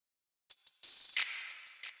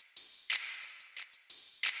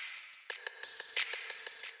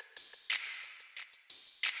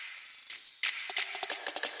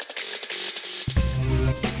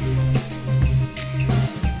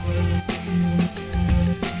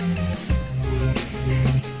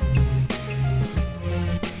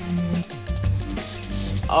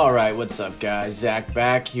Alright, what's up guys? Zach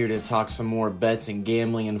back here to talk some more bets and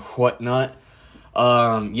gambling and whatnot.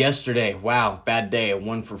 Yesterday, wow, bad day,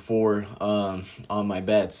 1 for 4 on my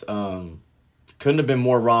bets. Couldn't have been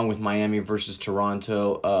more wrong with Miami versus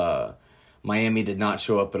Toronto. Miami did not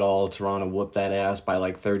show up at all. Toronto whooped that ass by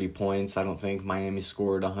like 30 points. I don't think Miami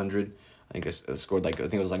scored 100. I think it scored I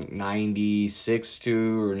think it was like 96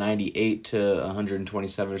 to or 98 to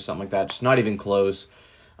 127 or something like that. Just not even close.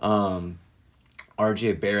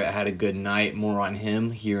 RJ Barrett had a good night. More on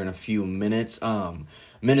him here in a few minutes.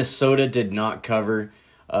 Minnesota did not cover.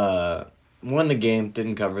 Won the game,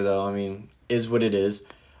 didn't cover though. I mean, is what it is.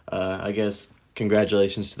 I guess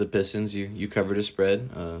congratulations to the Pistons. You covered a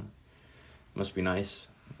spread. Must be nice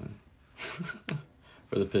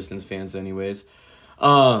for the Pistons fans anyways.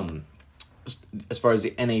 As far as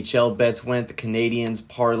the NHL bets went, the Canadiens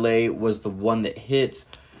parlay was the one that hit.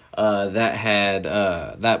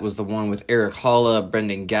 That was the one with Eric Holla,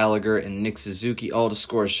 Brendan Gallagher, and Nick Suzuki all to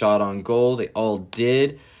score a shot on goal. They all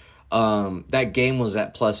did. That game was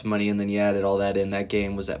at plus money, and then you added all that in. That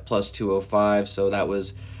game was at plus 205, so that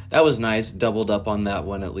was nice. Doubled up on that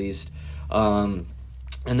one at least. And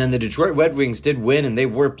then the Detroit Red Wings did win, and they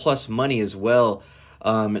were plus money as well.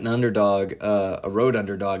 An underdog, a road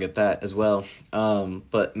underdog at that as well.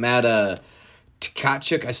 But Matt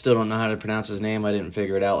Tkachuk, I still don't know how to pronounce his name. I didn't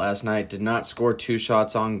figure it out last night. Did not score 2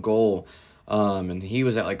 shots on goal. And he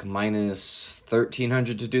was at like minus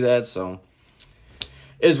 1,300 to do that, so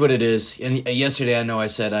is what it is. And yesterday I know I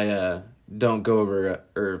said I don't go over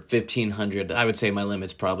or 1,500. I would say my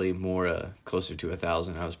limit's probably more closer to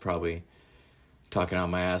 1,000. I was probably talking out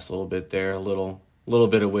my ass a little bit there. A little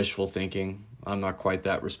bit of wishful thinking. I'm not quite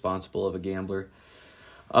that responsible of a gambler.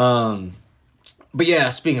 But yeah,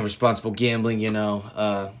 speaking of responsible gambling,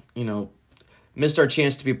 missed our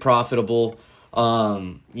chance to be profitable.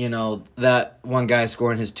 That one guy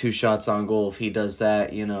scoring his 2 shots on goal, if he does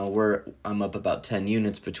that, I'm up about 10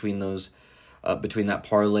 units between those, between that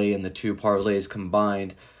parlay and the 2 parlays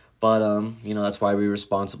combined. But, that's why we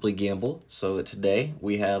responsibly gamble. So that today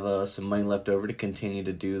we have some money left over to continue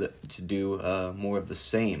to do more of the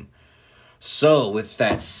same. So with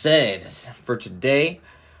that said, for today,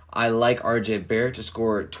 I like RJ Barrett to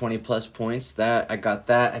score 20-plus points. I got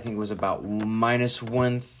that. I think it was about minus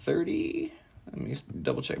 130. Let me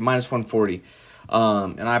double check. Minus 140.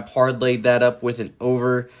 And I parlayed that up with an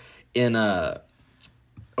over in the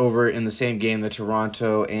same game, the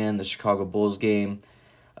Toronto and the Chicago Bulls game.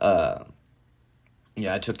 I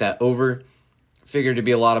took that over. Figured to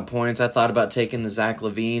be a lot of points. I thought about taking the Zach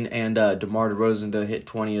LaVine and DeMar DeRozan to hit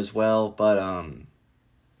 20 as well, but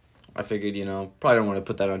I figured, probably don't want to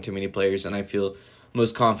put that on too many players, and I feel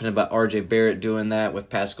most confident about RJ Barrett doing that with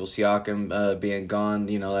Pascal Siakam being gone.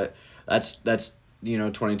 That's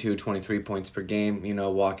 22, 23 points per game,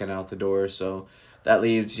 walking out the door. So that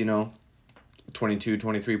leaves, 22,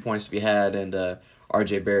 23 points to be had, and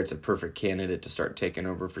RJ Barrett's a perfect candidate to start taking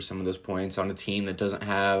over for some of those points on a team that doesn't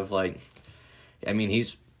have,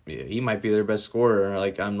 he might be their best scorer.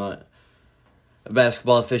 I'm not a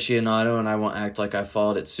basketball aficionado, and I won't act like I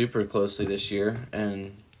followed it super closely this year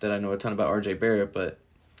and that I know a ton about RJ Barrett, but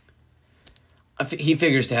he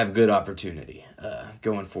figures to have good opportunity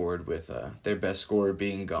going forward with their best scorer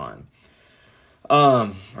being gone.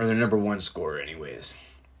 Or their number 1 scorer anyways.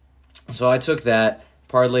 So I took that,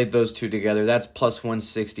 parlayed those 2 together. That's plus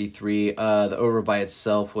 163. The over by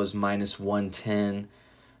itself was minus 110.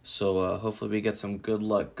 So hopefully we get some good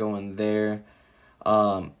luck going there.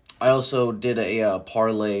 I also did a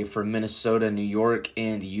parlay for Minnesota, New York,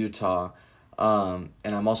 and Utah. And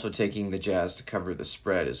I'm also taking the Jazz to cover the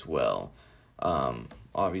spread as well.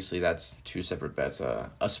 Obviously, that's 2 separate bets.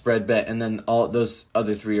 A spread bet, and then all those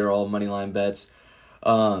other 3 are all moneyline bets.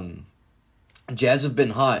 Jazz have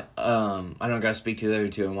been hot. I don't got to speak to the other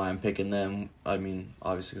 2 and why I'm picking them. I mean,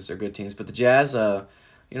 obviously, because they're good teams. But the Jazz,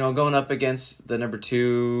 going up against the number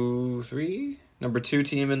 2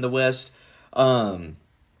 team in the West.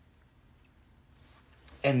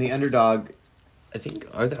 And the underdog, I think,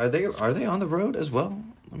 are they on the road as well?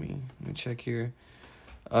 Let me check here.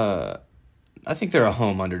 I think they're a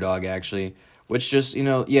home underdog actually, which just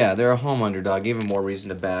they're a home underdog. Even more reason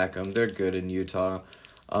to back them. They're good in Utah,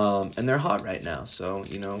 and they're hot right now. So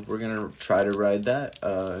we're gonna try to ride that,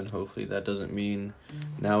 and hopefully that doesn't mean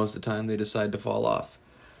now is the time they decide to fall off.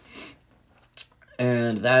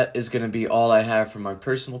 And that is going to be all I have for my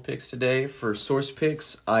personal picks today. For source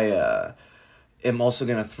picks, I am also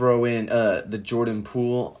going to throw in the Jordan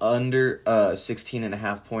Poole under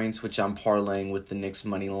 16.5 points, which I'm parlaying with the Knicks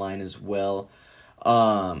money line as well.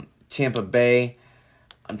 Tampa Bay,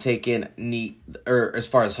 I'm taking as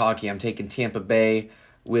far as hockey, I'm taking Tampa Bay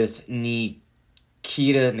with Nikita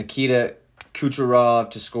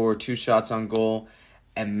Kucherov to score 2 shots on goal,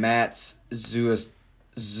 and Mats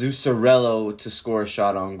Zuccarello to score a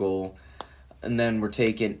shot on goal. And then we're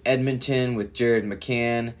taking Edmonton with Jared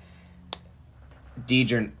McCann,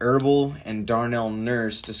 Dejan Herbal, and Darnell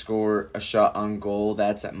Nurse to score a shot on goal.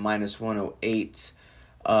 That's at -108.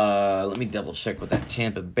 Let me double check what that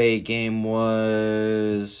Tampa Bay game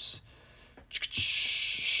was.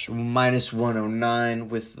 -109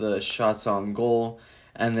 with the shots on goal.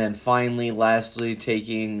 And then finally, lastly,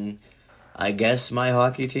 taking, I guess, my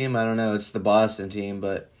hockey team. I don't know. It's the Boston team,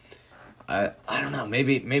 but I don't know.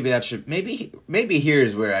 Maybe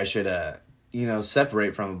here's where I should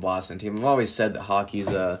separate from a Boston team. I've always said that hockey's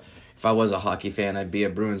if I was a hockey fan, I'd be a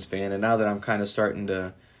Bruins fan. And now that I'm kind of starting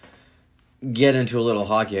to get into a little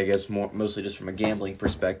hockey, I guess mostly just from a gambling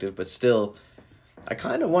perspective, but still, I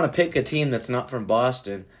kind of want to pick a team that's not from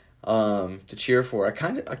Boston to cheer for. I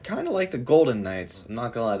kind of like the Golden Knights. I'm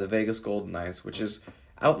not gonna lie, the Vegas Golden Knights, which is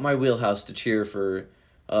out my wheelhouse to cheer for,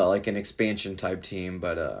 like an expansion type team.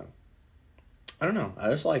 But I don't know. I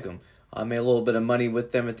just like them. I made a little bit of money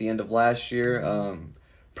with them at the end of last year.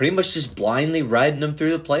 Pretty much just blindly riding them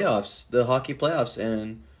through the hockey playoffs,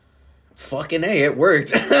 and fucking A, it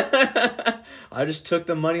worked. I just took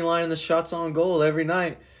the money line and the shots on goal every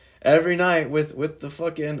night with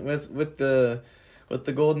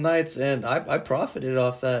the Golden Knights, and I profited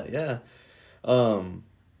off that. Yeah,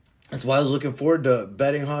 that's why I was looking forward to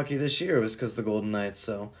betting hockey this year, was because the Golden Knights.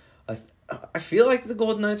 So I feel like the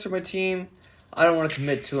Golden Knights are my team. I don't want to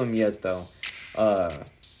commit to them yet though,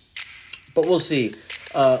 but we'll see.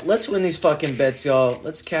 Let's win these fucking bets, y'all.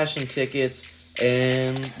 Let's cash some tickets,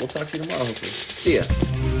 and we'll talk to you tomorrow, hopefully. See ya.